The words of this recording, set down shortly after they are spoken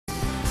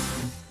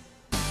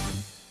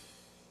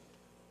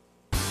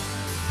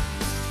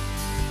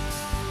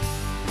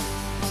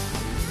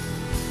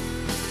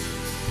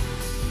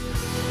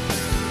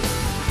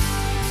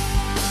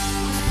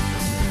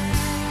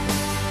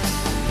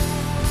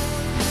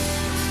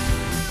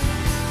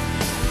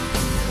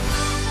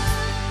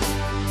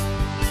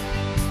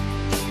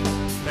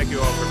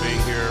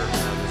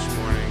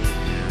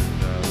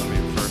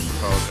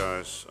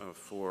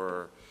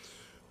for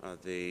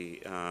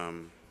the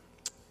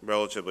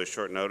relatively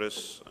short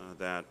notice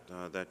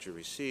that you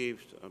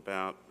received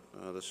about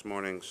this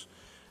morning's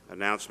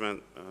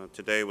announcement.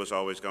 Today was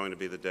always going to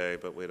be the day,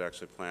 but we had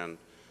actually planned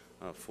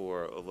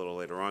for a little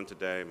later on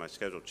today. My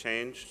schedule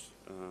changed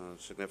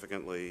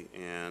significantly,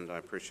 and I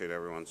appreciate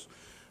everyone's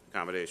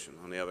accommodation.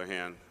 On the other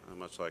hand,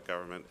 much like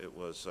government, it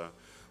was a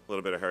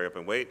little bit of hurry up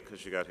and wait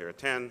because you got here at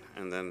 10,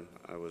 and then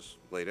I was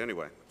late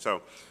anyway.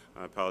 So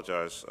I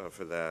apologize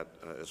for that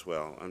as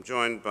well. I'm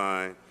joined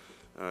by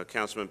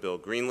Councilman Bill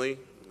Greenlee,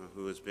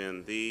 who has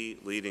been the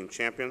leading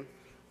champion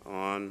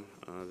on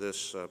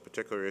this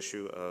particular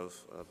issue of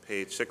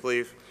paid sick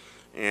leave,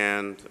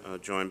 and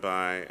joined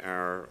by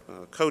our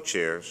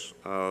co-chairs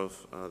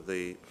of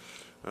the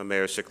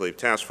Mayor's Sick Leave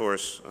Task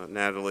Force,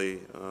 Natalie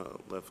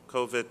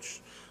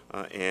Levkovich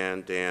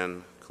and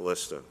Dan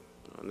Callista.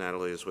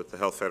 Natalie is with the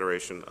Health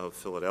Federation of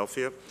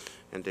Philadelphia,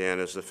 and Dan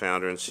is the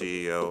founder and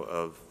CEO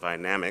of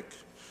Vynamic,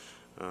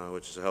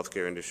 which is a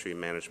healthcare industry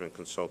management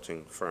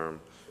consulting firm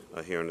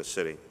here in the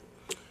city.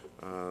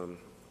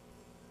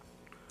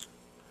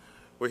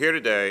 We're here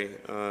today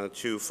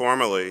to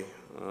formally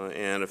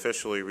and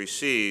officially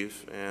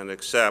receive and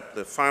accept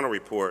the final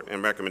report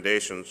and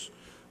recommendations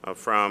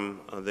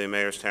from the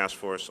Mayor's Task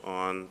Force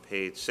on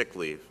paid sick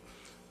leave.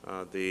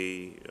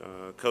 The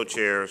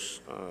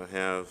co-chairs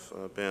have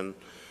been,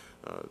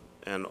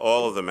 and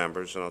all of the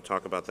members, and I'll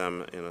talk about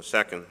them in a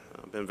second,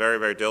 been very,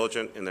 very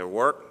diligent in their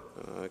work.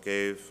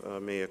 Gave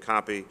me a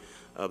copy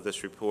of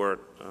this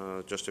report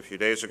just a few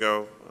days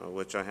ago,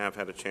 which I have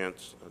had a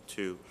chance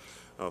to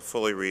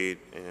fully read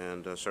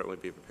and certainly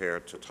be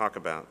prepared to talk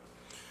about.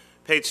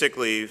 Paid sick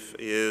leave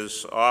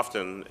is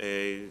often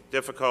a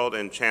difficult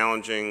and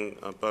challenging,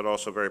 but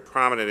also very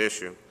prominent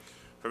issue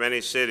for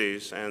many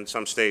cities and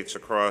some states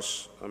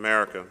across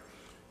America.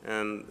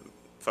 And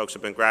folks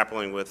have been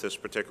grappling with this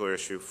particular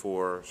issue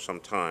for some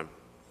time.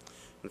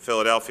 In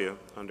Philadelphia,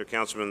 under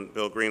Councilman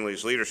Bill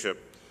Greenlee's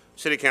leadership,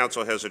 City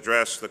Council has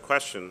addressed the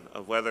question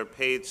of whether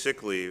paid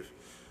sick leave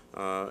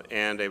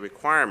and a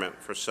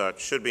requirement for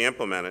such should be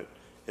implemented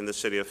in the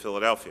city of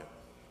Philadelphia.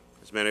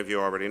 As many of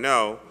you already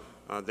know,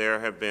 there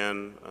have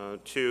been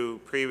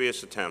 2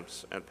 previous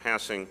attempts at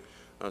passing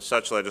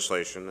such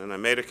legislation, and I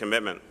made a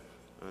commitment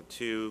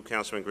to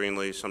Councilman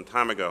Greenlee some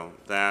time ago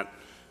that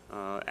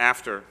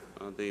after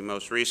the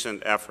most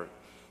recent effort,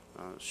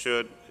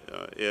 should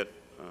it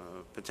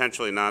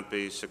potentially not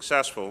be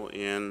successful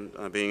in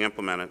being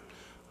implemented,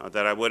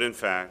 that I would in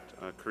fact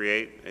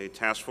create a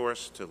task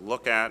force to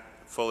look at,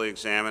 fully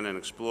examine, and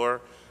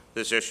explore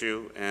this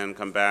issue and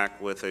come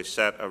back with a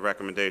set of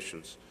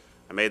recommendations.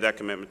 I made that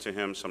commitment to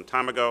him some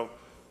time ago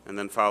and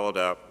then followed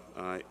up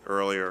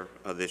earlier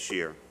this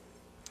year.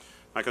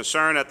 My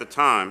concern at the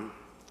time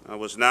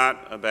was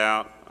not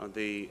about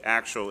the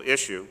actual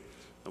issue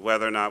of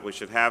whether or not we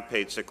should have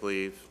paid sick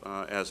leave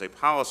as a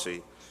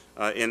policy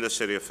in the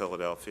city of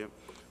Philadelphia,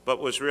 but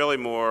was really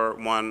more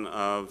one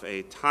of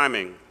a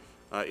timing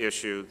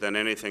issue than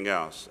anything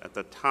else. At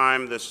the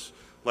time this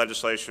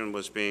legislation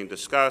was being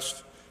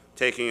discussed,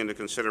 taking into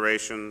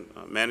consideration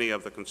many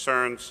of the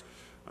concerns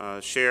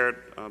shared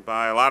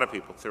by a lot of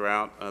people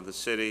throughout the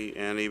city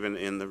and even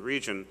in the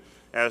region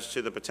as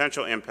to the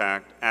potential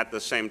impact at the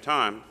same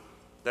time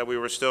that we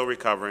were still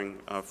recovering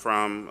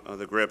from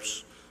the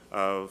grips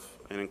of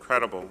an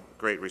incredible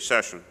Great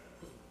Recession.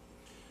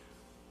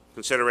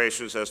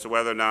 Considerations as to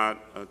whether or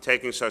not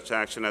taking such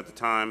action at the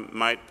time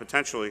might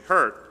potentially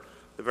hurt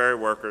the very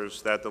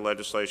workers that the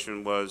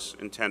legislation was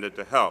intended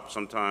to help.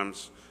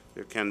 Sometimes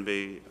there can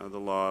be the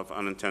law of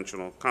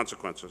unintentional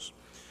consequences.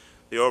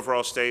 The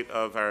overall state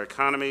of our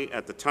economy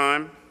at the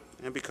time,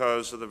 and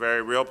because of the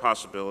very real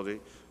possibility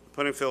of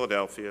putting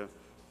Philadelphia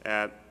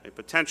at a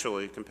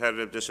potentially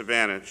competitive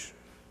disadvantage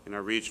in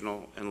our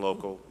regional and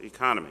local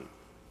economy.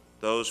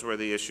 Those were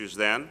the issues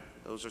then.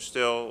 Those are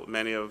still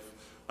many of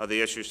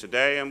the issues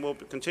today and will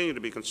continue to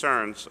be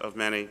concerns of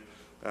many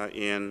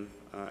in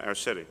our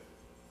city.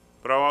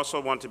 But I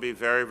also want to be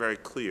very, very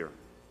clear.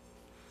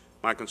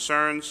 My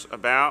concerns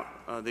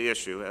about the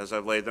issue, as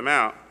I've laid them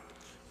out,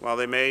 while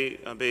they may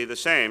be the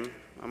same,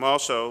 I'm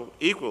also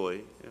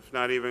equally, if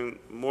not even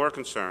more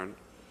concerned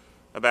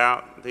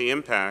about the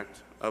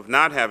impact of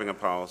not having a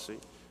policy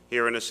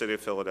here in the city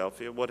of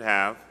Philadelphia would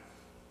have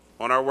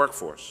on our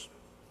workforce.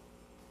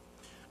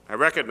 I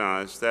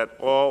recognize that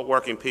all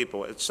working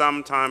people at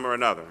some time or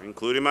another,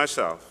 including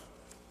myself,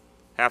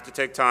 have to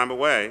take time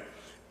away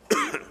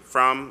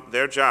from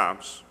their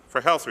jobs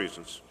for health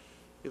reasons,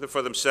 either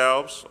for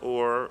themselves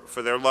or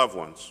for their loved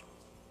ones.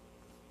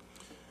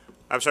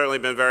 I've certainly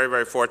been very,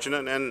 very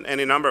fortunate, and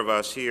any number of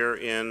us here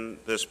in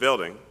this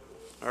building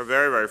are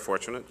very, very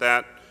fortunate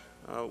that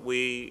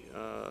we,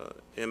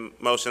 in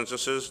most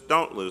instances,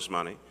 don't lose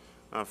money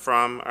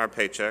from our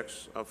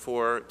paychecks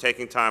for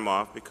taking time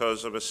off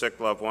because of a sick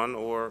loved one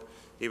or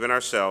even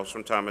ourselves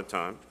from time to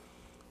time.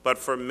 But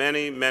for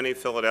many, many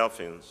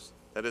Philadelphians,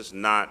 that is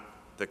not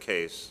the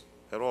case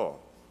at all.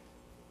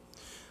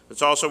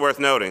 It's also worth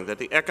noting that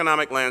the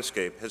economic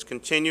landscape has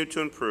continued to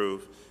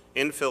improve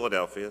in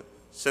Philadelphia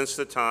since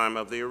the time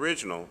of the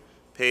original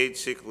paid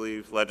sick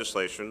leave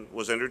legislation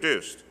was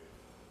introduced.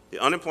 The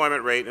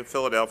unemployment rate in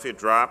Philadelphia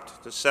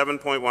dropped to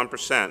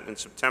 7.1% in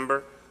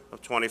September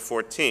of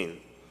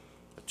 2014,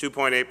 a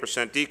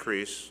 2.8%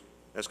 decrease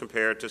as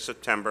compared to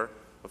September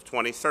of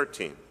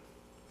 2013.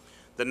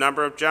 The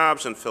number of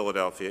jobs in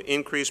Philadelphia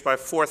increased by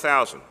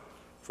 4,000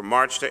 from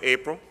March to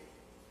April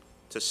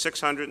to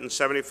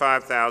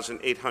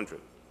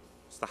 675,800.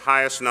 It's the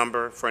highest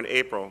number for an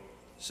April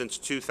since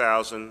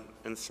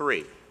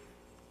 2003.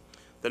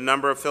 The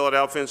number of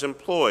Philadelphians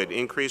employed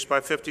increased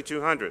by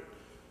 5,200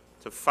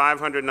 to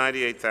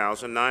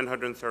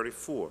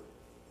 598,934.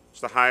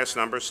 It's the highest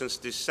number since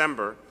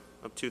December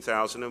of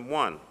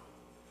 2001.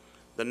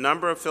 The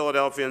number of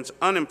Philadelphians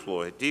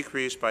unemployed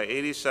decreased by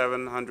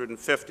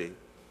 8,750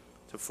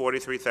 to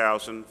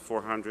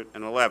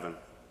 43,411.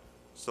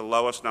 It's the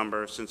lowest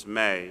number since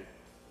May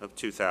of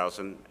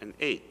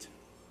 2008.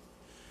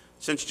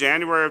 Since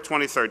January of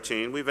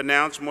 2013, we've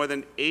announced more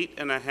than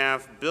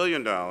 $8.5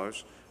 billion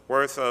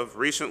worth of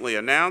recently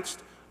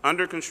announced,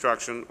 under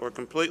construction, or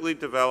completely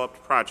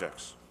developed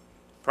projects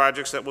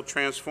that will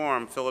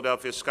transform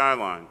Philadelphia's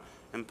skyline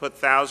and put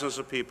thousands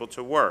of people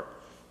to work,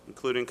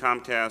 including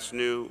Comcast's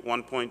new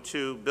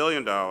 $1.2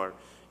 billion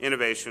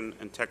Innovation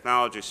and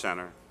Technology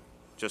Center,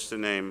 just to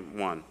name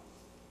one.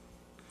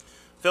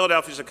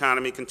 Philadelphia's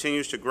economy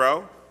continues to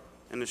grow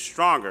and is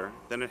stronger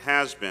than it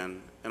has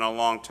been in a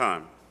long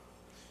time.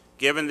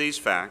 Given these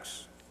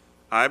facts,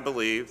 I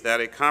believe that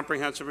a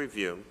comprehensive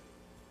review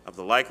of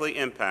the likely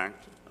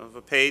impact of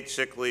a paid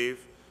sick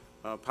leave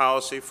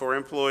policy for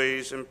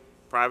employees in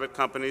private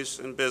companies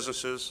and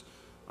businesses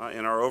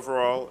in our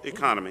overall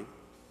economy,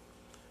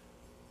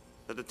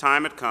 that the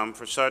time had come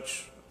for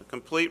such a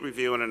complete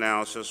review and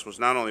analysis was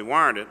not only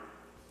warranted,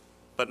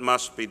 but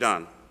must be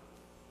done.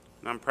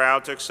 And I'm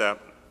proud to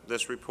accept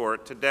this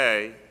report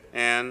today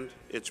and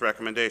its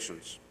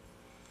recommendations.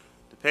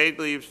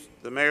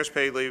 The Mayor's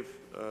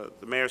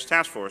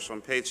Task Force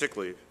on Paid Sick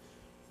Leave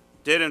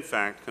did in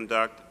fact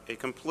conduct a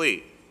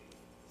complete,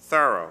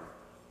 thorough,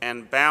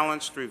 and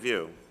balanced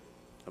review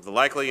of the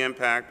likely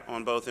impact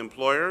on both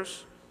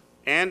employers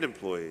and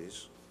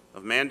employees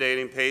of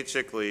mandating paid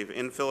sick leave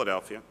in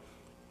Philadelphia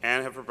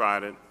and have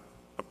provided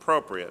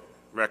appropriate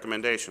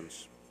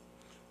recommendations.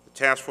 The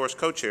task force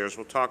co-chairs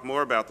will talk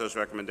more about those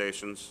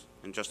recommendations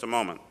in just a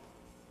moment.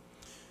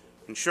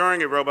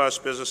 Ensuring a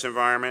robust business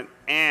environment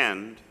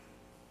and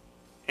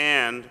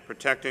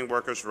protecting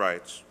workers'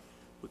 rights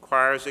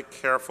requires a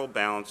careful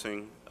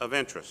balancing of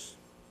interests.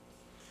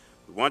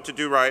 We want to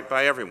do right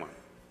by everyone,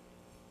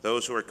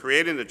 those who are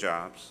creating the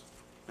jobs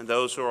and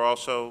those who are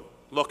also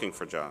looking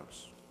for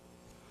jobs.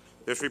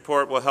 This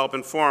report will help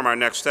inform our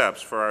next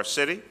steps for our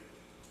city,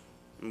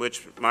 in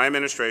which my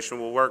administration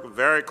will work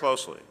very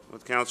closely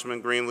with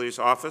Councilman Greenlee's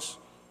office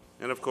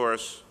and, of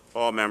course,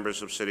 all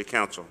members of City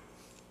Council.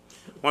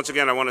 Once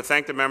again, I want to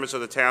thank the members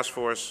of the task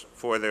force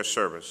for their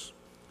service.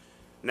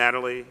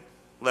 Natalie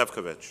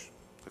Levkovich,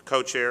 the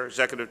co-chair,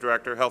 Executive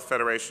Director, Health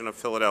Federation of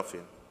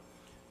Philadelphia.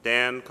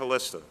 Dan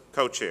Callista,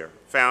 co-chair,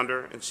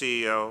 founder and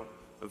CEO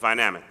of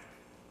Vynamic.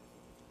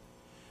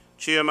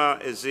 Chioma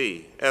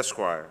Ezi,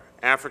 Esquire,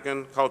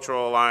 African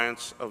Cultural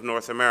Alliance of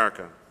North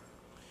America.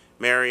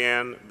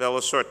 Marianne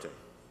Bellasorte,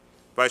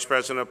 Vice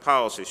President of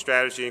Policy,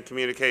 Strategy and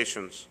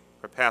Communications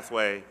for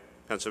Pathways,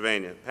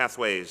 Pennsylvania.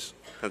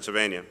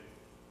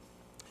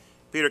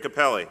 Peter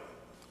Capelli,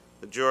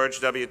 the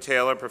George W.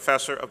 Taylor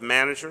Professor of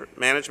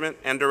Management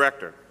and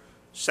Director,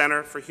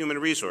 Center for Human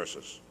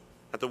Resources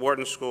at the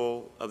Wharton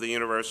School of the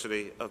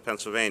University of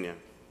Pennsylvania.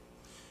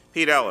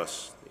 Pete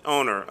Ellis, the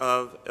owner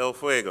of El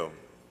Fuego.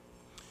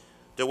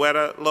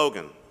 DeWetta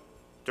Logan,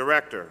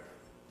 Director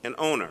and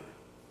owner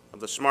of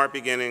the Smart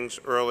Beginnings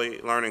Early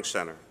Learning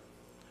Center.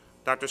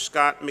 Dr.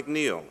 Scott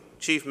McNeil,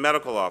 Chief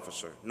Medical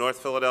Officer, North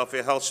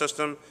Philadelphia Health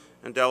System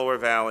and Delaware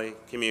Valley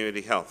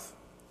Community Health.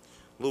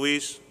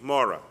 Luis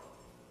Mora,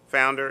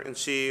 founder and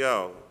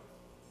CEO,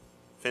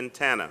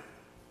 Fintana.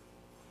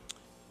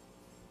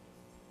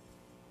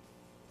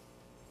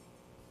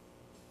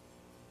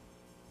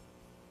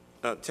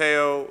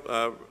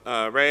 Teofilo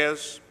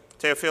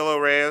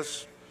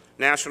Reyes,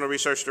 National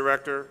Research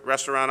Director,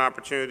 Restaurant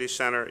Opportunity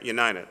Center,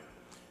 United.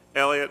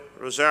 Elliot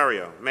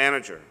Rosario,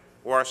 Manager,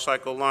 War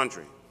Cycle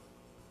Laundry.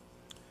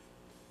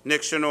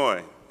 Nick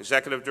Shinoy,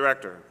 Executive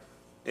Director,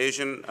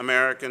 Asian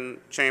American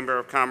Chamber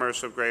of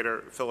Commerce of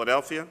Greater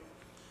Philadelphia.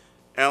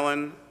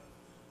 Ellen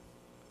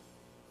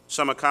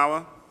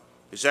Sumakawa,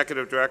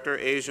 Executive Director,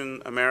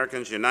 Asian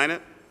Americans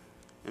United.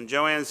 And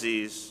Joanne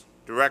Zies,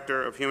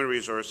 Director of Human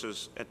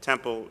Resources at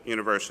Temple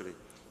University.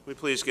 Will you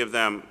please give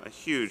them a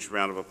huge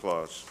round of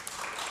applause.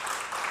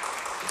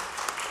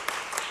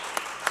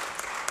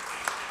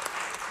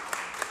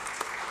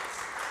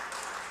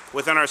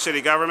 Within our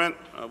city government,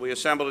 we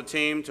assembled a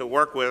team to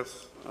work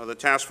with the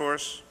task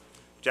force.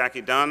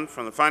 Jackie Dunn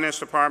from the Finance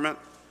Department,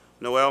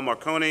 Noel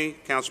Marconi,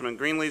 Councilman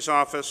Greenlee's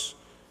office,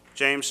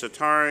 James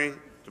Satari,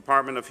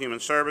 Department of Human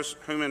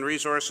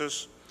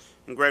Resources,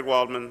 and Greg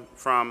Waldman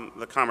from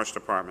the Commerce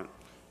Department.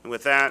 And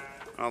with that,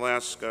 I'll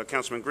ask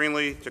Councilman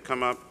Greenlee to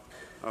come up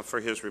for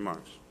his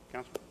remarks.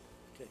 Councilman.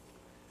 Okay.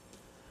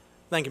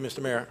 Thank you,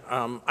 Mr. Mayor.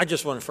 I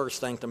just want to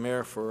first thank the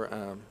mayor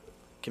for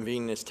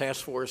convening this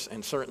task force,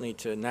 and certainly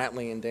to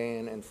Natalie and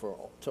Dan, and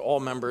to all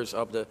members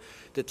of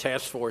the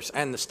task force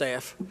and the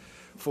staff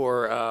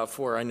for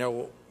I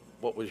know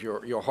what was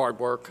your hard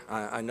work.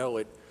 I know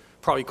it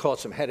probably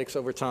caused some headaches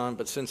over time,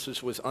 but since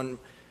this was an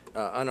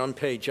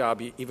unpaid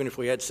job, even if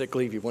we had sick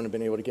leave, you wouldn't have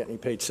been able to get any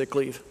paid sick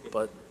leave.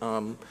 But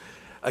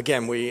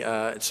again, we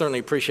certainly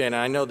appreciate it.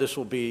 I know this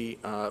will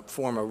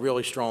form a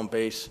really strong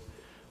base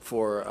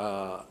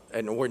for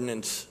an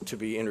ordinance to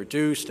be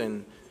introduced,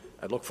 and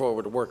I look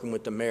forward to working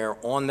with the mayor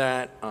on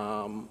that.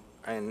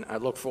 And I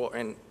look for,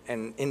 and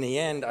in the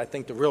end, I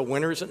think the real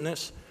winners in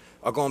this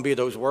are going to be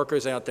those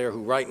workers out there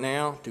who right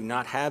now do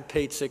not have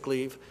paid sick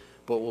leave,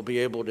 but will be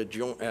able to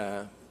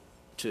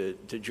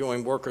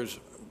join workers,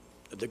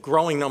 the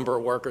growing number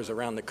of workers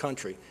around the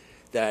country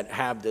that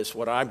have this,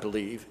 what I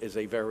believe is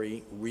a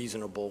very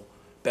reasonable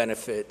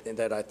benefit, and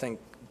that I think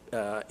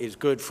is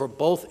good for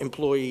both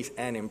employees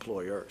and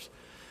employers.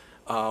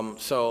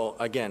 So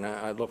again,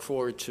 I look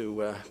forward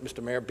to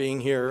Mr. Mayor being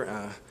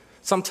here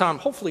sometime,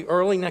 hopefully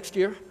early next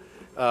year,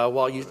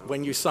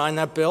 when you sign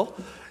that bill.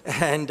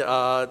 And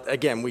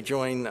again, we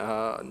join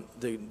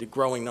the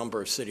growing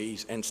number of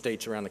cities and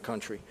states around the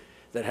country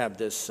that have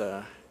this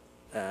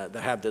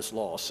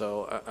law.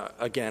 So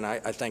again,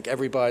 I thank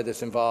everybody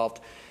that's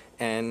involved,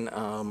 and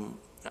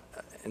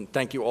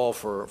thank you all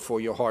for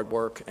your hard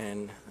work.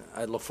 And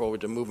I look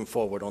forward to moving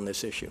forward on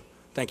this issue.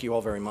 Thank you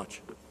all very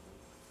much.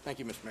 Thank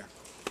you, Mr. Mayor.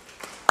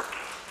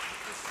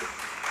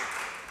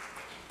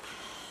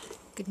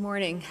 Good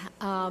morning.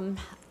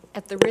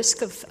 At the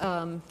risk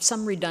of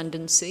some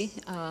redundancy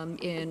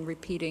in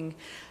repeating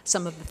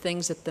some of the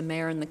things that the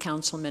mayor and the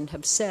councilman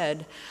have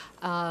said,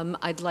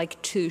 I'd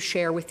like to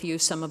share with you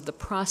some of the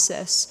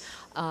process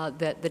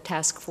that the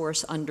task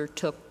force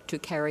undertook to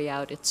carry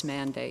out its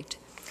mandate.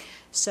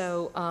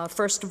 So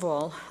first of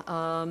all,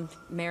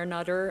 Mayor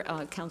Nutter,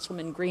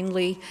 Councilman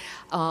Greenlee,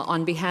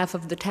 on behalf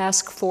of the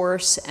task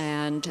force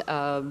and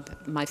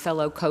my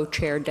fellow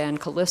co-chair Dan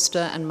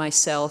Callista and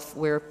myself,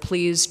 we're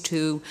pleased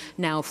to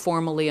now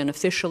formally and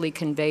officially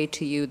convey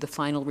to you the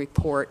final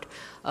report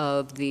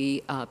of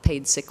the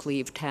Paid Sick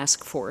Leave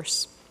Task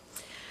Force.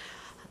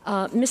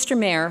 Mr.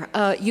 Mayor,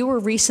 you were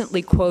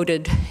recently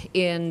quoted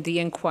in the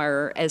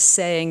Inquirer as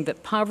saying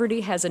that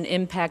poverty has an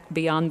impact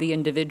beyond the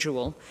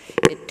individual.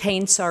 It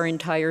taints our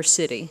entire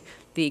city,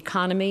 the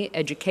economy,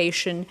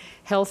 education,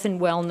 health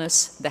and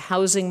wellness, the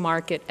housing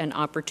market, and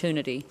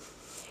opportunity.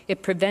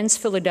 It prevents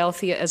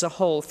Philadelphia as a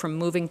whole from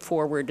moving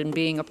forward and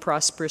being a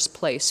prosperous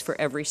place for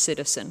every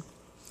citizen.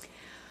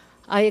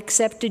 I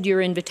accepted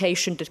your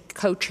invitation to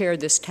co-chair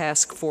this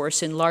task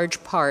force in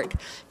large part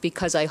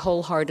because I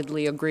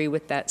wholeheartedly agree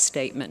with that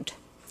statement.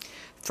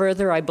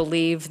 Further, I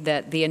believe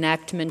that the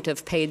enactment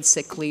of paid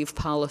sick leave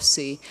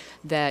policy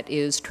that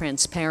is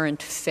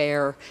transparent,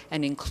 fair,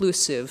 and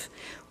inclusive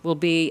will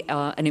be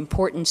an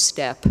important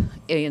step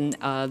in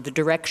the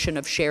direction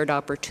of shared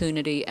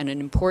opportunity and an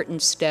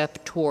important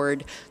step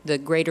toward the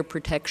greater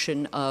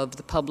protection of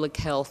the public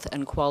health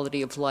and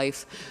quality of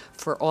life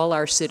for all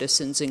our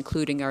citizens,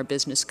 including our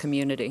business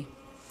community.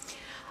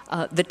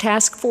 The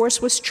task force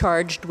was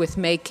charged with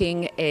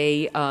making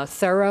a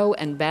thorough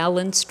and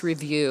balanced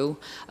review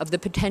of the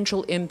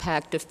potential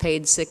impact of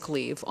paid sick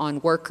leave on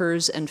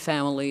workers and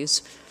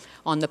families,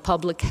 on the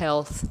public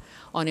health,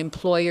 on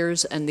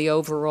employers and the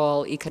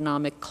overall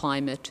economic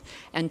climate,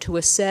 and to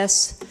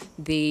assess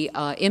the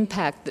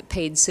impact that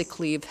paid sick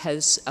leave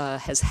has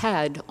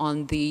had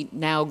on the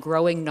now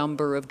growing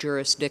number of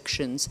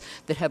jurisdictions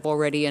that have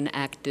already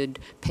enacted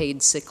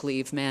paid sick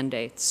leave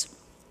mandates.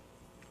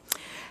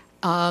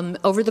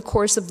 Over the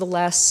course of the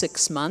last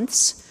 6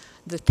 months,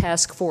 the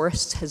task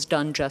force has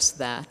done just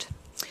that.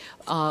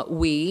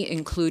 We,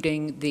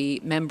 including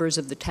the members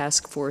of the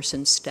task force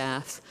and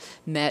staff,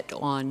 met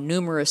on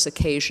numerous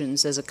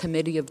occasions as a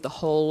committee of the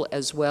whole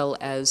as well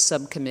as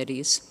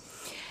subcommittees,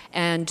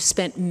 and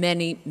spent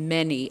many,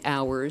 many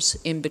hours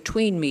in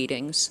between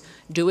meetings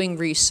doing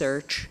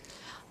research,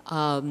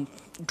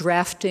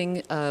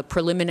 drafting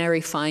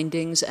preliminary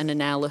findings and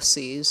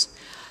analyses,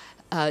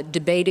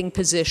 debating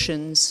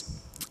positions,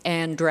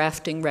 and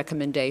drafting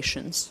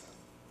recommendations.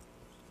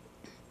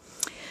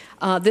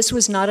 This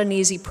was not an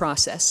easy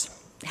process.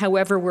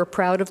 However, we're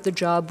proud of the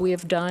job we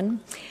have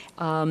done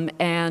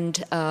and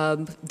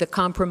the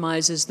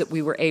compromises that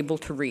we were able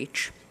to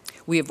reach.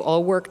 We have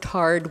all worked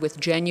hard with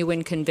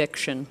genuine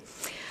conviction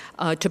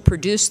to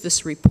produce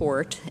this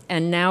report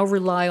and now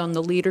rely on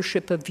the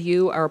leadership of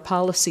you, our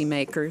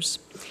policymakers,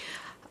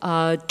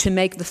 to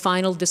make the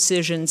final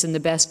decisions in the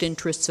best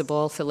interests of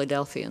all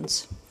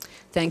Philadelphians.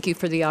 Thank you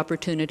for the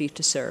opportunity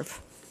to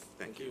serve.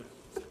 Thank you.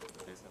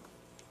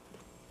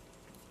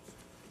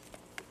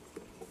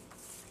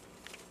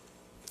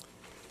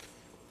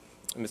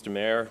 Mr.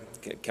 Mayor,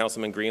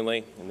 Councilman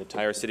Greenlee, and the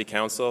entire City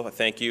Council, I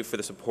thank you for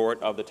the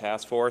support of the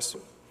task force.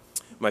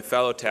 My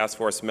fellow task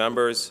force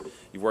members,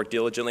 you've worked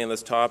diligently on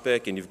this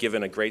topic and you've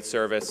given a great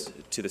service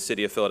to the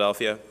City of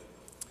Philadelphia.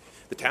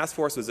 The task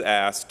force was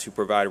asked to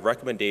provide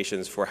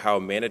recommendations for how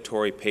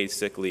mandatory paid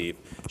sick leave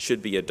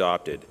should be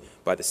adopted,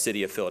 by the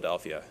City of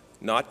Philadelphia,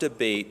 not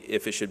debate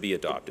if it should be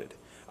adopted.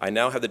 I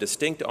now have the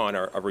distinct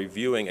honor of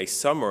reviewing a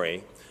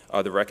summary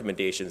of the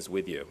recommendations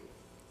with you.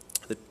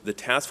 The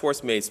task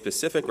force made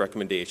specific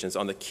recommendations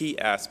on the key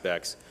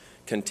aspects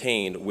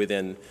contained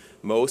within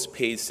most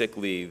paid sick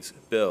leave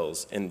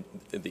bills in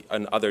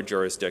other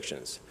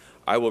jurisdictions.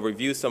 I will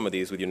review some of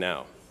these with you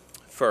now.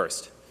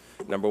 First,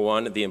 number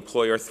one, the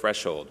employer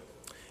threshold.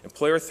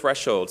 Employer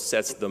threshold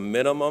sets the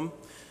minimum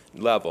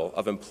level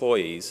of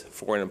employees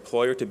for an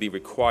employer to be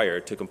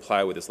required to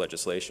comply with this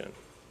legislation.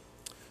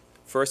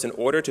 First, in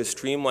order to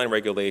streamline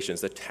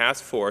regulations, the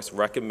task force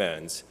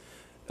recommends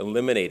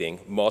eliminating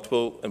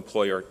multiple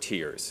employer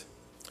tiers.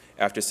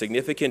 After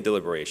significant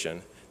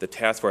deliberation, the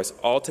task force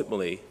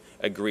ultimately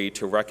agreed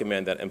to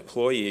recommend that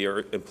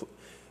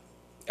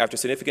after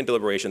significant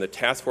deliberation, the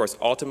task force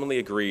ultimately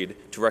agreed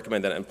to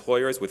recommend that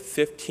employers with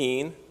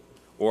 15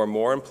 or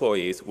more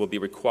employees will be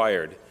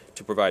required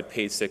to provide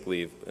paid sick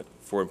leave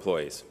for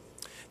employees.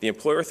 The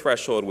employer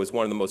threshold was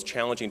one of the most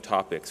challenging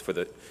topics for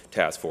the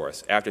task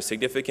force. After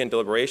significant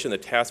deliberation, the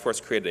task force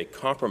created a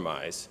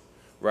compromise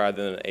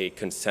rather than a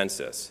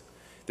consensus.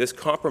 This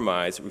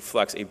compromise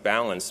reflects a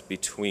balance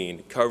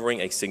between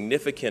covering a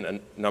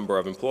significant number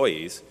of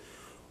employees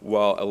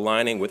while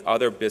aligning with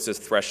other business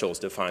thresholds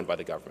defined by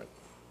the government.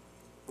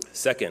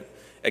 Second,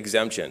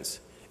 exemptions.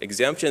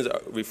 Exemptions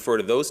refer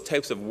to those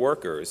types of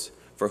workers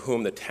for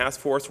whom the task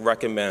force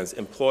recommends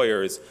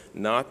employers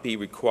not be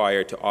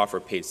required to offer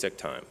paid sick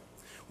time.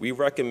 We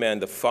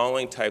recommend the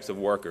following types of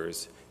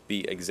workers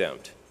be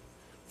exempt: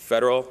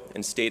 federal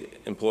and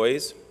state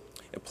employees,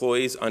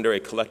 employees under a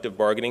collective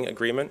bargaining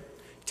agreement,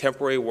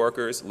 temporary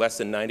workers less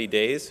than 90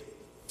 days,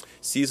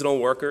 seasonal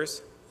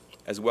workers,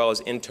 as well as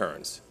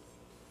interns,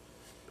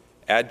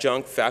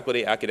 adjunct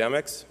faculty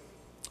academics,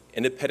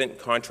 independent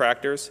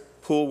contractors,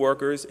 pool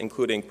workers,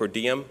 including per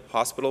diem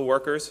hospital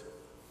workers,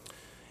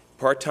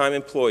 part-time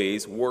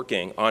employees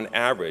working on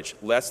average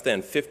less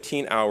than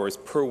 15 hours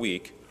per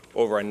week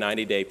over a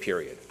 90-day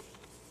period.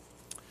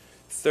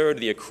 Third,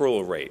 the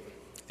accrual rate.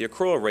 The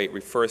accrual rate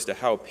refers to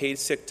how paid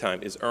sick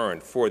time is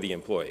earned for the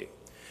employee.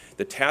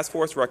 The task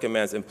force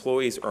recommends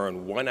employees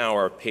earn 1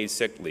 hour of paid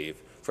sick leave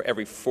for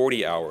every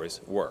 40 hours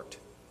worked.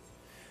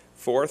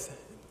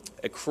 Fourth,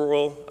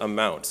 accrual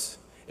amounts.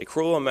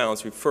 Accrual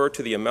amounts refer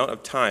to the amount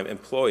of time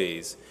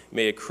employees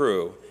may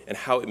accrue and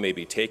how it may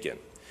be taken.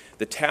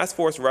 The task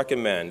force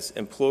recommends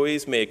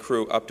employees may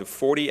accrue up to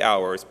 40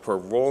 hours per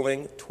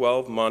rolling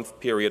 12-month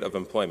period of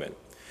employment.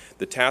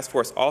 The task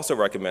force also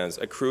recommends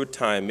accrued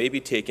time may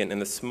be taken in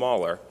the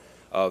smaller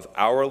of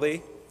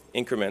hourly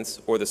increments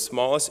or the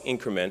smallest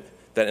increment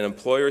that an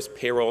employer's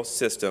payroll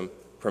system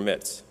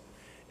permits.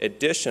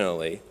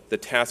 Additionally, the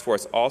task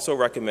force also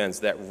recommends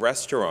that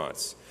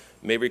restaurants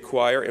may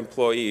require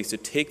employees to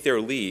take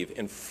their leave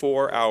in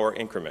 4-hour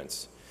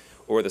increments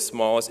or the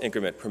smallest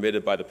increment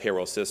permitted by the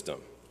payroll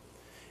system.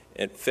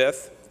 And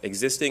fifth,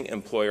 existing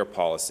employer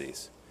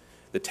policies.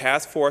 The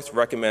task force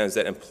recommends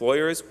that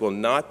employers will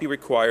not be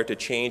required to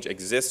change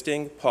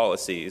existing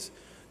policies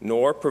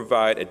nor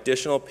provide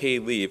additional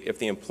paid leave if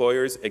the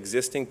employer's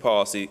existing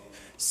policy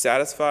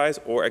satisfies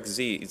or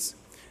exceeds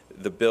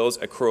the bill's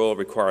accrual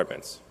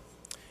requirements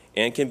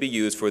and can be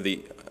used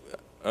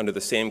under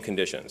the same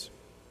conditions.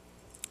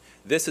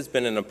 This has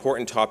been an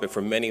important topic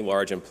for many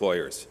large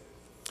employers.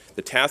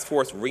 The task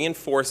force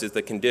reinforces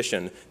the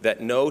condition that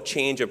no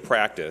change of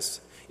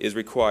practice is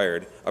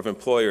required of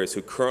employers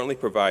who currently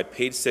provide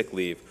paid sick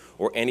leave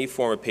or any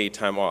form of paid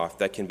time off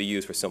that can be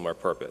used for similar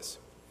purpose.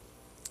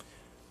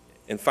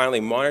 And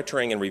finally,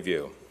 monitoring and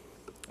review.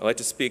 I'd like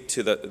to speak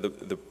to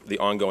the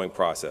ongoing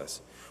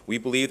process. We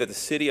believe that the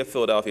City of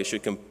Philadelphia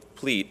should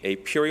complete a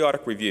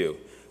periodic review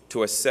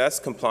to assess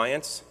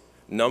compliance,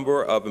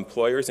 number of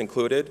employers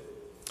included,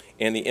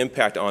 and the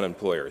impact on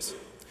employers.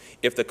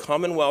 If the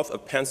Commonwealth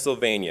of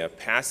Pennsylvania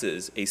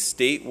passes a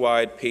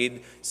statewide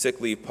paid sick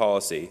leave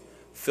policy,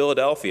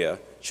 Philadelphia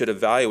should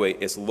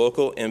evaluate its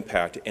local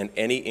impact and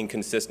any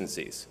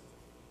inconsistencies.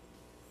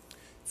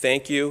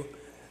 Thank you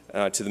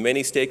to the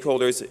many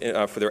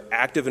stakeholders for their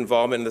active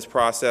involvement in this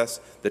process.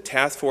 The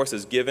task force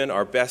has given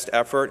our best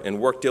effort and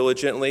worked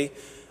diligently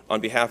on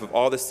behalf of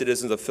all the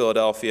citizens of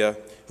Philadelphia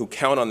who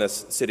count on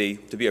this city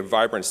to be a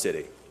vibrant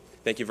city.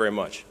 Thank you very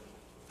much.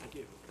 Thank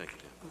you. Thank you,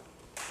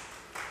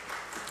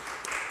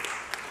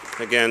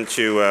 Dan. Again,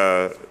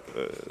 to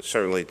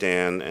certainly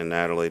Dan and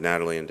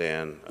Natalie and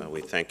Dan, we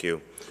thank you,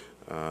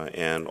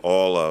 and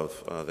all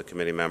of the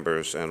committee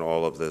members and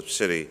all of the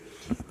city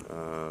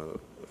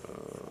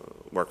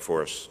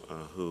workforce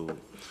who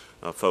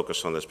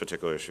focus on this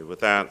particular issue.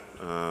 With that,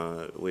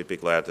 we'd be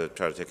glad to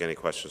try to take any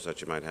questions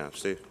that you might have.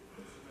 Steve?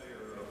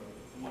 Mayor,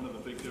 one of the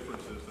big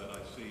differences that I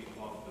see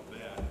off the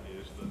bat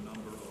is the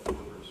number of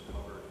workers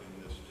covered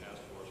in this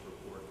task force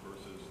report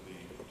versus the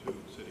two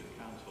city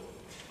council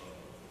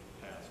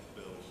passed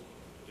bills.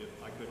 If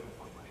I could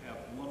have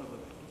one of the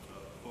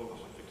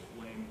folks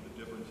explain the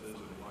differences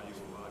and why you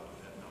arrived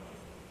at that number.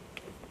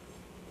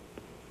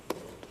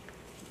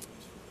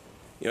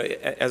 You know,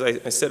 as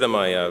I said in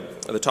my,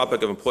 the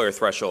topic of employer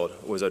threshold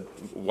was a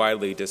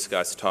widely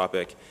discussed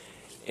topic,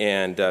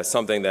 and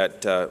something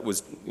that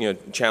was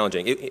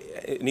challenging.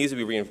 It needs to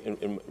be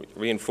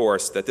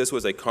reinforced that this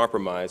was a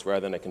compromise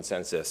rather than a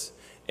consensus.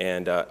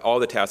 And all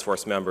the task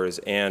force members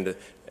and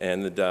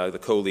the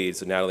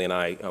co-leads, Natalie and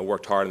I,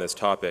 worked hard on this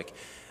topic.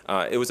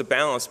 It was a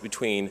balance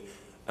between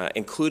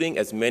including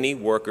as many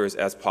workers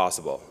as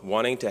possible,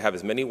 wanting to have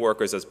as many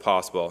workers as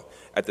possible,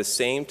 at the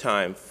same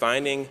time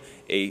finding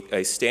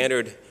a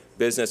standard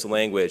business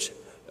language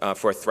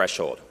for a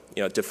threshold.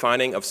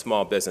 Defining of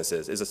small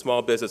businesses. Is a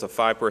small business a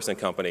 5-person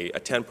company, a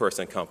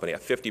 10-person company, a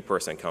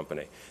 50-person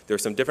company? There are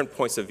some different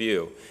points of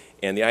view,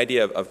 and the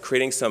idea of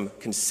creating some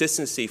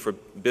consistency for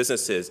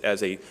businesses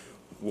as they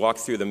walk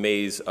through the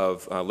maze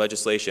of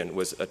legislation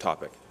was a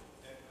topic.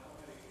 And how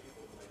many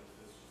people make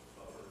this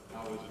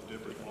cover? How is it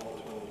different all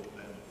told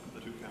than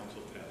the two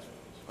council task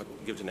forces?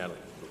 I'll give it to Natalie.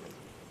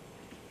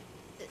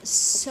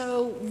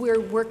 So we're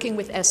working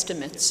with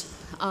estimates.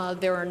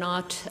 There are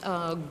not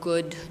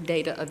good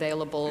data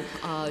available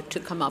to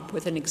come up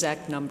with an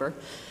exact number.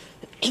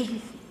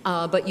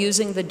 But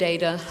using the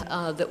data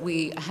that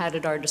we had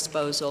at our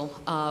disposal,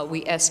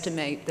 we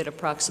estimate that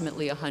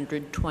approximately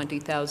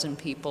 120,000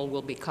 people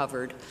will be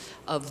covered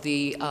of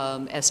the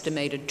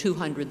estimated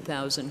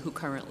 200,000 who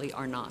currently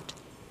are not.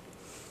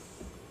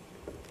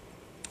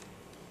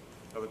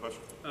 Other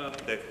question?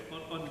 Dave?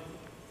 On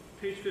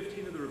page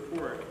 15 of the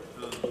report,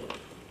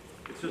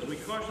 it says, we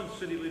caution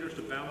city leaders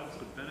to balance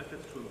the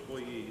benefits to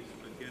employees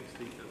against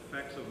the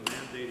effects of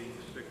mandating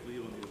sick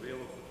leave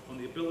on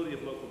the ability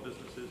of local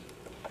businesses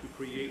to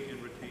create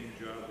and retain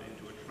jobs and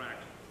to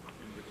attract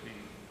and retain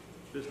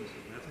businesses.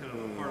 And that's kind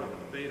of a part of the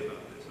debate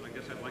about this. And I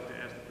guess I'd like to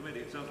ask the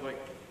committee, it sounds like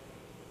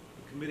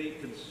the committee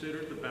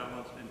considered the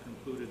balance and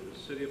concluded the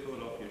city of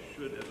Philadelphia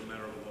should, as a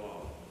matter of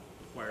law,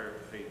 require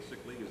paid sick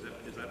leave.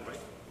 Is that right?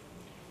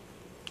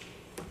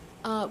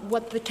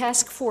 What the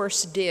task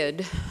force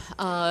did,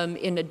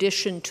 in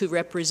addition to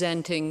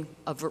representing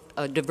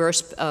a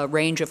diverse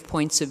range of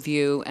points of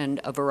view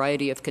and a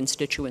variety of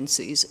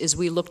constituencies, is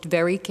we looked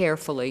very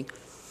carefully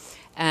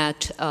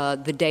at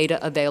the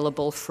data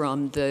available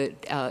from the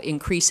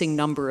increasing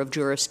number of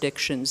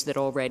jurisdictions that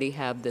already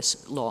have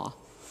this law.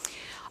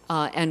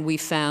 And we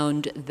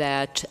found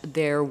that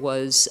there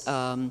was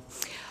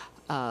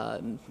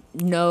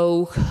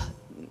no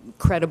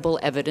credible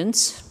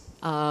evidence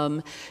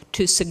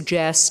to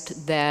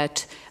suggest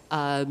that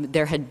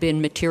there had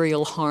been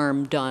material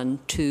harm done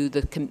to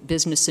the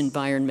business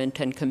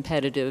environment and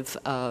competitive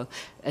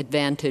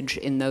advantage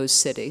in those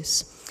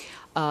cities.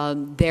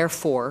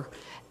 Therefore,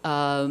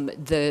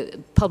 the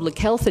public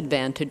health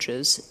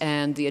advantages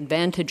and the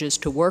advantages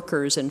to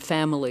workers and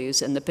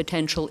families and the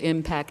potential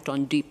impact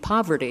on deep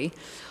poverty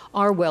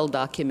are well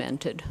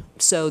documented.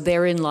 So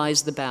therein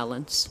lies the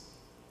balance.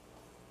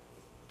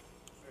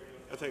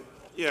 I think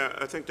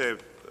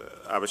Dave.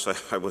 Obviously,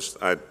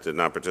 I did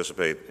not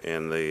participate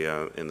in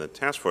the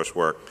task force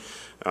work,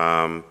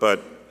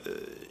 but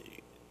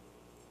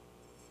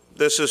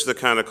this is the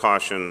kind of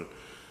caution,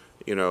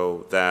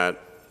 that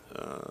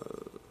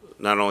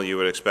not only you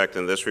would expect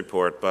in this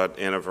report, but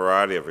in a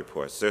variety of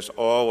reports. There's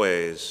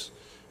always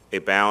a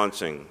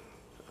balancing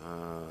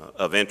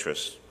of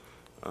interests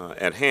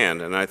at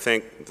hand, and I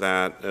think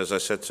that, as I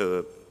said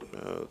to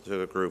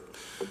the group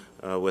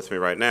with me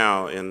right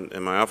now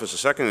in my office a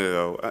second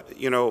ago,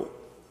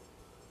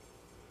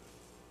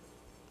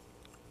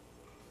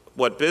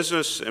 what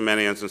business, in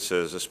many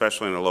instances,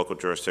 especially in a local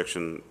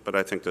jurisdiction, but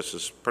I think this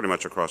is pretty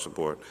much across the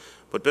board,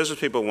 what business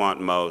people want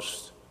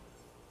most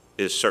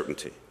is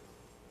certainty.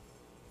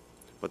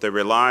 What they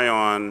rely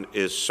on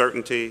is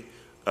certainty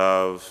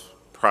of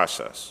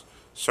process,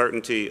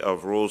 certainty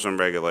of rules and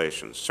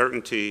regulations,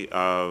 certainty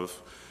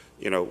of,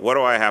 what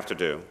do I have to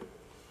do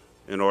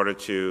in order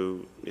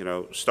to,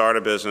 start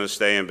a business,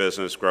 stay in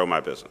business, grow my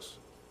business.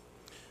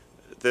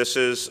 This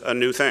is a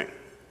new thing.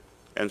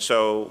 And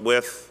so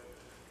with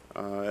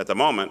at the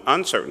moment,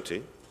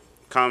 uncertainty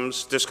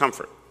comes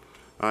discomfort.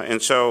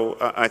 And so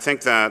I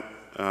think that,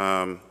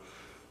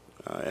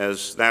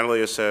 as Natalie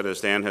has said,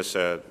 as Dan has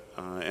said,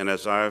 and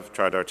as I've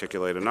tried to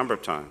articulate a number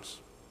of times,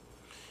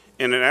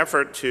 in an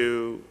effort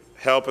to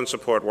help and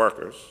support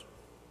workers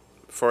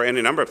for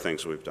any number of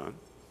things we've done,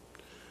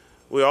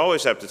 we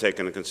always have to take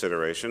into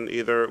consideration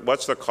either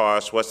what's the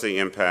cost, what's the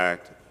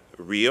impact,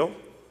 real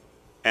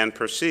and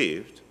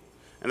perceived,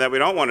 and that we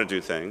don't want to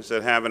do things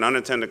that have an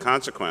unintended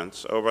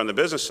consequence over on the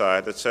business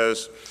side that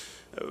says,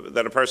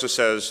 that a person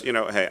says,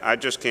 hey, I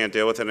just can't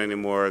deal with it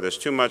anymore, there's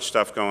too much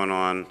stuff going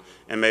on,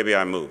 and maybe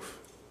I move,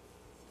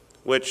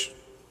 which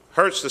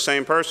hurts the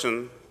same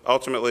person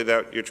ultimately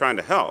that you're trying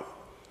to help,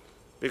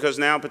 because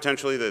now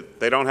potentially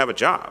they don't have a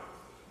job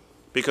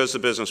because the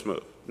business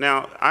moved.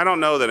 Now, I don't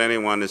know that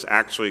anyone is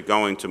actually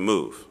going to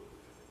move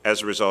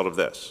as a result of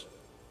this.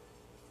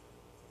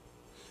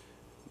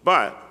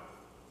 But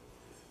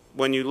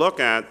when you look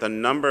at the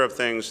number of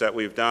things that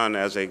we've done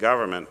as a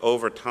government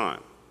over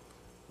time,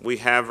 we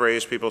have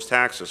raised people's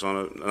taxes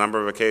on a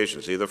number of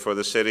occasions, either for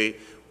the city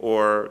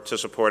or to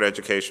support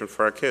education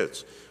for our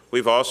kids.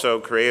 We've also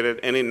created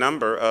any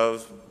number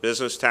of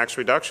business tax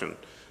reduction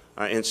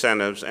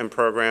incentives and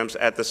programs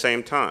at the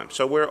same time.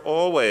 So we're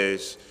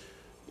always,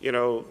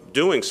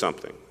 doing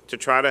something to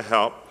try to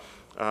help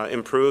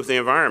improve the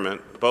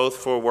environment, both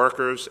for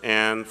workers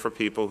and for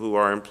people who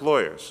are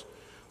employers.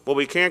 What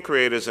we can't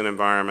create is an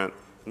environment,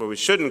 what we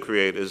shouldn't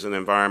create is an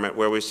environment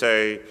where we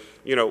say,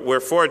 we're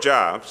for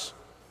jobs,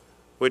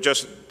 we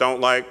just don't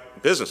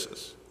like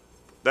businesses.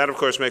 That, of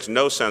course, makes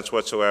no sense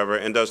whatsoever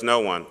and does no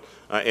one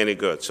any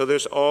good. So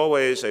there's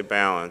always a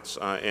balance,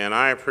 and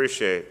I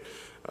appreciate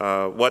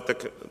what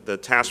the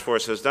task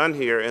force has done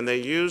here, and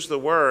they use the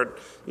word,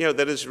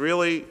 that is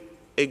really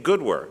a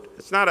good word.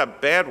 It's not a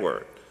bad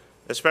word,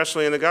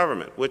 especially in the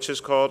government, which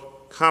is called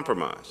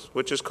compromise,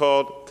 which is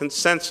called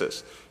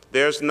consensus.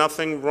 There's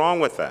nothing wrong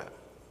with that.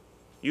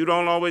 You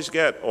don't always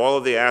get all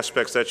of the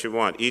aspects that you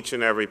want, each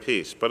and every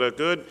piece, but a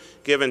good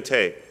give and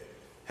take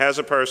has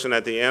a person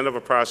at the end of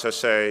a process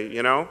say,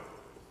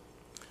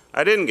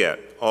 I didn't get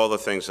all the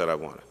things that I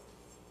wanted,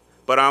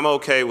 but I'm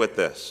okay with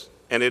this.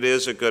 And it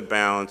is a good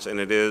balance, and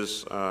it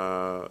is,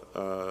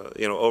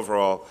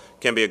 overall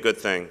can be a good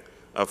thing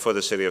for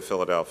the city of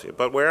Philadelphia.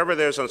 But wherever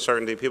there's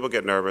uncertainty, people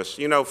get nervous.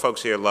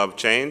 Folks here love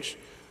change,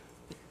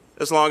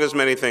 as long as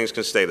many things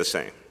can stay the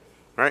same,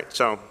 right?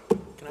 So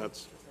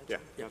that's, yeah.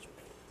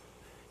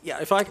 Yeah,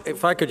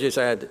 if I could just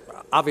add,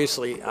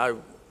 obviously,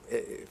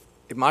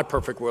 in my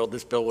perfect world,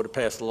 this bill would have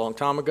passed a long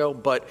time ago,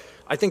 but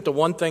I think the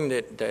one thing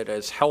that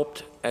has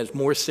helped as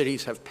more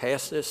cities have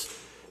passed this,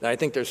 that I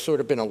think there's sort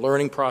of been a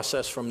learning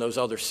process from those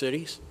other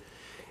cities.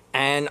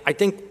 And I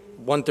think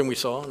one thing we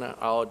saw, and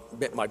I'll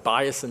admit my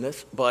bias in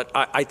this, but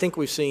I think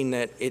we've seen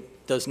that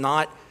it does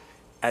not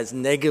as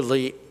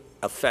negatively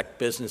affect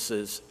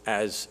businesses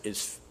as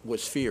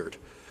was feared.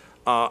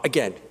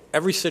 Again,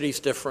 every city's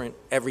different,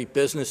 every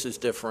business is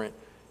different.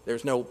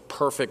 There's no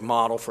perfect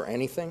model for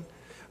anything.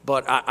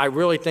 But I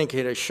really think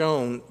it has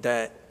shown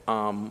that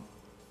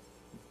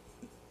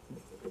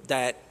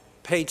that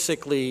paid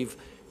sick leave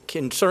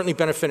can certainly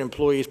benefit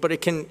employees, but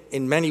it can,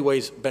 in many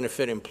ways,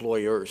 benefit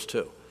employers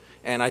too.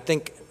 And I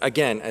think,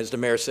 again, as the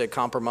mayor said,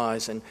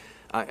 compromise, and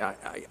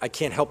I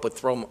can't help but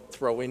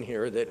throw in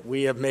here that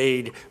we have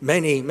made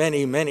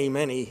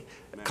many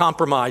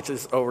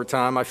compromises over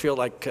time. I feel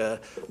like, I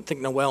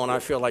think Noel and I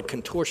feel like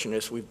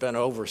contortionists. We've been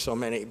over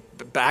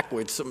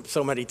backwards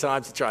so many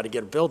times to try to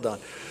get a bill done.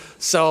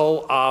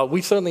 So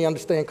we certainly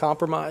understand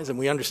compromise, and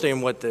we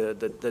understand what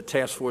the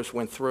task force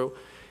went through,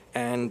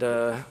 and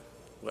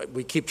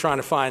we keep trying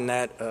to find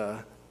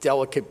that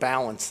delicate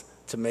balance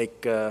to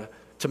make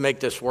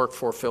this work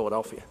for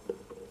Philadelphia.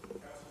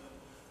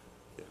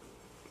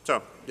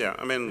 So, yeah,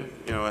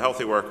 a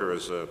healthy worker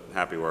is a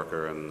happy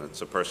worker, and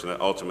it's a person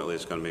that ultimately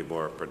is going to be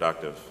more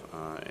productive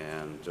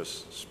and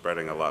just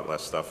spreading a lot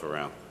less stuff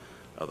around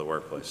the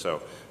workplace.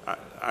 So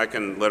I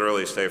can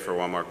literally stay for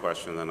one more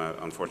question, then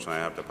unfortunately I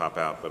have to pop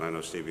out, but I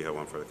know, Steve, you have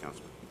one for the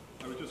councilman.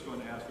 I was just going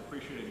to ask,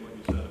 appreciating what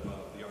you said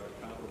about the art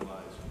of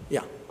compromise.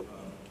 Yeah.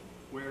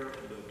 Where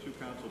the two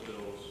council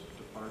bills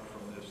depart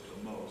from this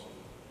the most,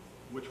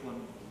 what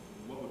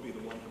would be the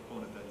one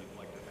component that you'd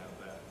like to have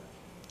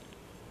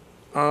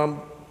back?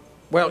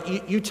 Well,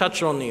 you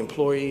touched on the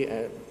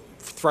employee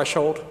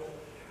threshold.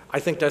 I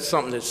think that's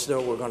something that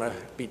still we're going to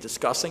be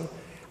discussing.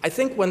 I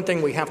think one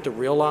thing we have to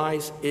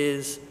realize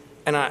is,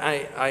 and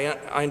I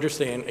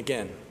understand,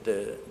 again,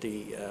 the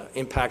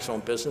impacts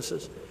on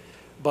businesses,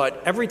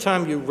 but every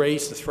time you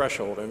raise the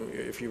threshold, and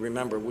if you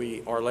remember,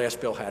 our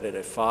last bill had it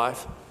at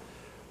 5,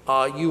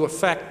 you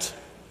affect,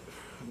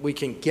 we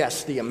can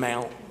guess the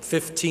amount,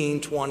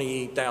 15,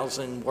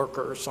 20,000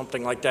 workers,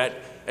 something like that,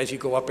 as you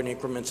go up in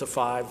increments of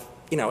 5.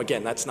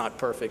 Again, that's not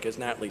perfect, as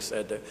Natalie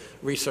said. The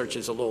research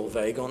is a little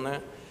vague on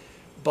that.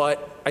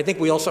 But I think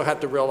we also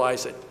have to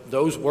realize that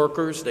those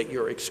workers that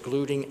you're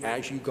excluding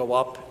as you go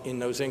up in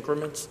those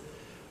increments,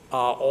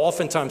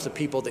 oftentimes the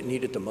people that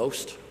need it the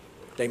most.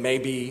 They may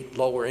be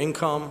lower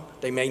income.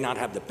 They may not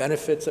have the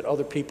benefits that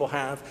other people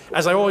have.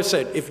 As I always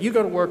said, if you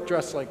go to work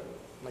dressed like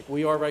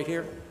we are right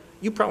here,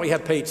 you probably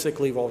have paid sick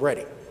leave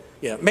already.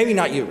 Yeah, maybe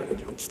not you,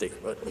 Steve,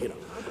 but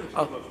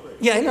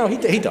yeah, no,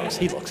 he does.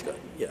 He looks good.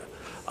 Yeah.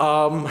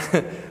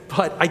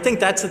 But I think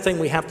that's the thing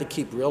we have to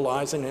keep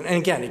realizing. And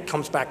again, it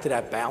comes back to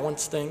that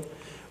balance thing.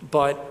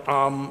 But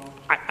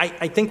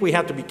I think we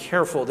have to be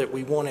careful that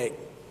we want to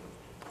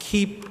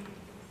keep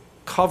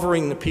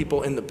covering the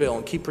people in the bill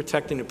and keep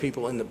protecting the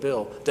people in the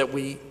bill that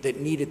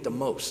need it the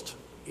most.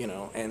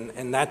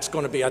 And that's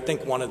going to be, I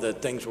think, one of the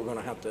things we're going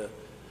to have to,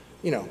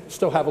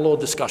 still have a little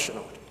discussion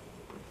on.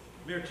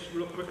 Mayor, just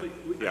real quickly,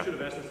 Yeah. I should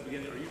have asked at the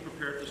beginning, are you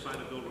prepared to sign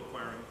a bill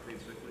requiring paid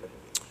sick leave?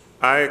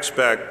 I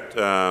expect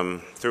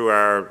through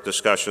our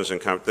discussions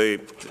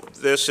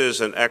this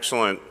is an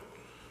excellent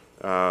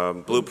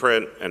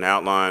blueprint and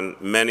outline.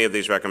 Many of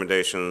these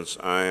recommendations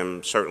I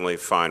am certainly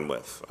fine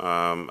with.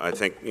 I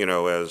think,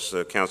 as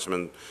the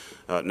councilman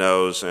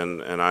knows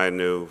and I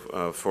knew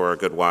for a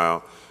good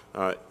while,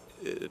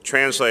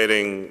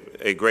 translating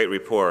a great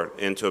report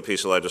into a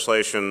piece of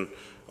legislation,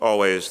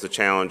 always the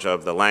challenge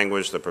of the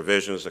language, the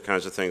provisions, the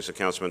kinds of things the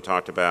councilman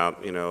talked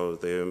about,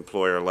 the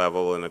employer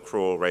level and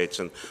accrual rates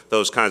and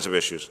those kinds of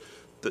issues.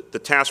 the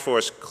task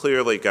force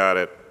clearly got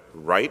it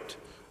right.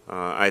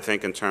 I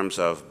think in terms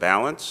of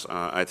balance,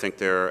 I think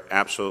they're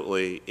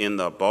absolutely in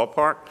the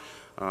ballpark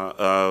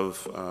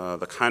of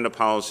the kind of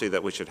policy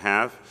that we should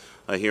have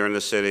here in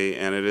the city,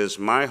 and it is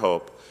my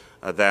hope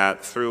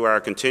that through our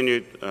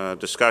continued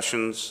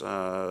discussions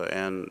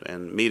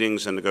and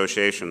meetings and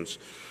negotiations,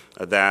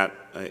 that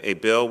a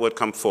bill would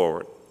come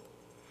forward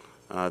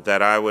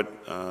that I would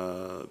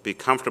be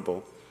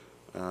comfortable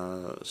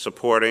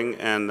supporting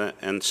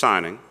and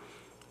signing.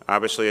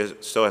 Obviously,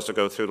 it still has to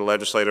go through the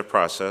legislative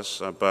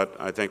process, but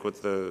I think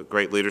with the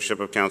great leadership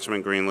of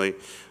Councilman Greenlee,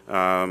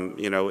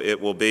 you know, it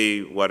will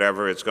be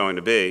whatever it's going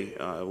to be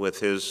with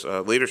his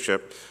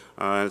leadership.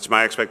 It's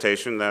my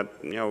expectation that,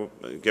 you know,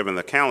 given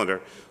the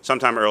calendar,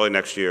 sometime early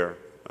next year,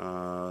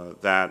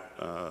 that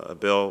a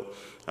bill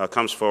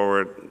comes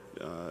forward,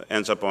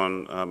 ends up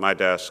on my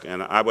desk,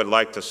 and I would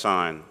like to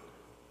sign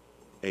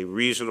a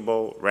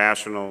reasonable,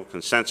 rational,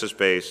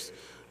 consensus-based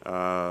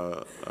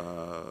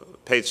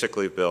paid sick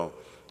leave bill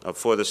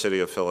for the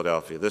city of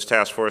Philadelphia. This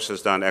task force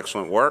has done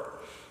excellent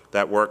work.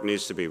 That work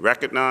needs to be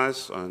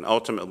recognized and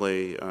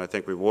ultimately, I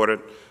think, rewarded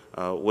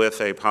with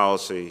a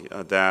policy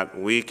that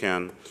we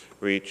can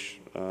reach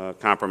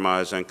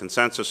compromise and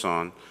consensus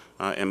on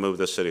and move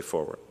the city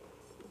forward.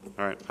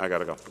 All right, I got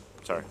to go.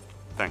 Sorry.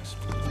 Thanks.